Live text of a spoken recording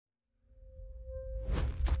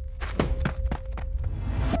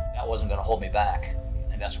hold me back,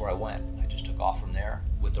 and that's where I went. I just took off from there.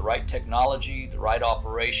 With the right technology, the right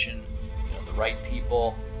operation, you know, the right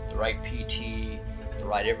people, the right PT, the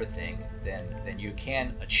right everything, then you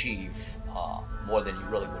can achieve more than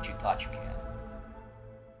what you thought you can.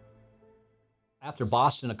 After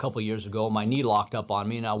Boston a couple of years ago, my knee locked up on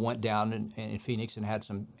me, and I went down in Phoenix and had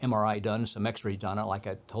some MRI done, some X-rays done, like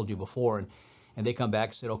I told you before, and they come back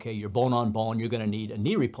and said, okay, you're bone on bone, you're going to need a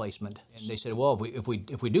knee replacement. And they said, well, if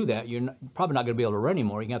we do that, you're probably not going to be able to run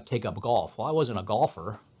anymore. You're going to have to take up golf. Well, I wasn't a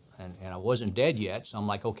golfer, and I wasn't dead yet, so I'm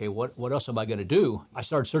like, okay, what else am I going to do? I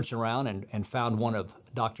started searching around and found one of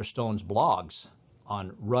Dr. Stone's blogs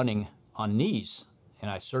on running on knees. And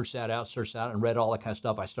I searched that out and read all that kind of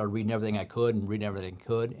stuff. I started reading everything I could and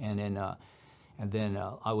then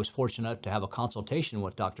I was fortunate enough to have a consultation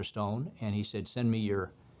with Dr. Stone, and he said, send me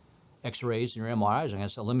your X-rays and your MRIs. And I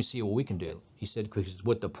said, let me see what we can do. He said, because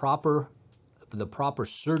with the proper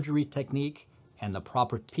surgery technique and the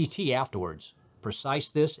proper PT afterwards, precise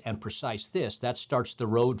this and precise this, that starts the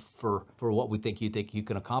road for what we think you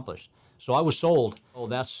can accomplish. So I was sold. Oh,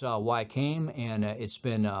 that's why I came, and it's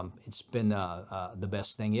been the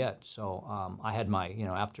best thing yet. So I had my,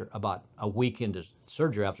 after about a week into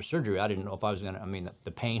surgery, I didn't know if I was gonna,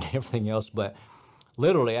 the pain and everything else, but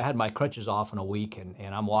literally I had my crutches off in a week,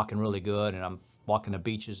 and I'm walking really good, and I'm walking the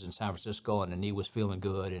beaches in San Francisco, and the knee was feeling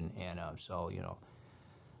good, and so,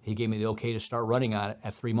 he gave me the okay to start running on it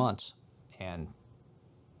at 3 months, and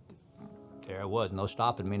there it was, no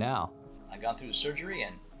stopping me now. I got through the surgery,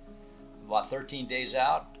 and about 13 days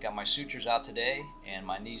out, got my sutures out today, and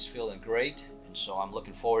my knee's feeling great, and so I'm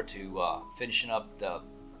looking forward to finishing up the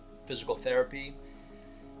physical therapy,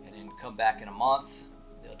 and then come back in a month.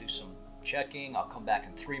 They'll do some checking. I'll come back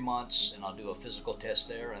in 3 months, and I'll do a physical test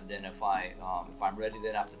there, and then if I'm ready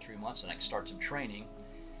then after 3 months, then I can start some training.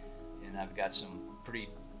 And I've got some pretty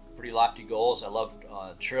lofty goals. I love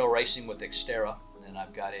trail racing with Xterra, and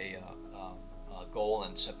I've got a goal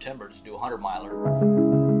in September to do a 100-miler.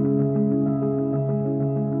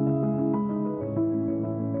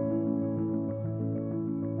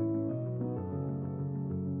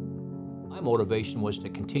 Motivation was to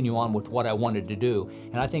continue on with what I wanted to do,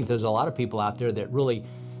 and I think there's a lot of people out there that really,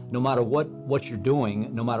 no matter what you're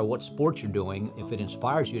doing, no matter what sport you're doing, if it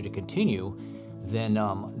inspires you to continue, then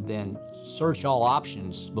search all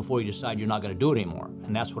options before you decide you're not going to do it anymore.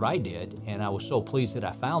 And that's what I did, and I was so pleased that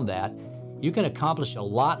I found that. You can accomplish a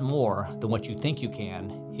lot more than what you think you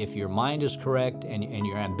can if your mind is correct and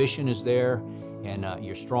your ambition is there, and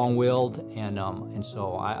you're strong-willed, and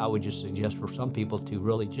so I would just suggest for some people to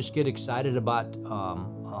really just get excited about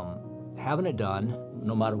having it done,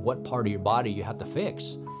 no matter what part of your body you have to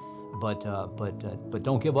fix, but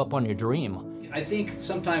don't give up on your dream. I think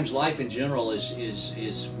sometimes life in general is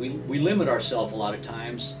we limit ourselves a lot of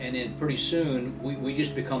times, and then pretty soon we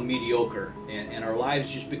just become mediocre, and our lives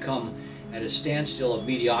just become at a standstill of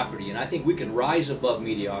mediocrity, and I think we can rise above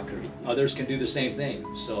mediocrity. Others can do the same thing.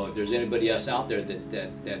 So if there's anybody else out there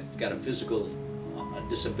that got a physical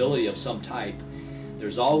disability of some type,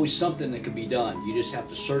 there's always something that can be done. You just have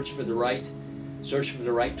to search for the right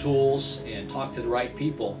tools and talk to the right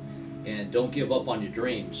people, and don't give up on your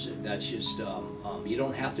dreams. That's just you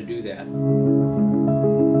don't have to do that.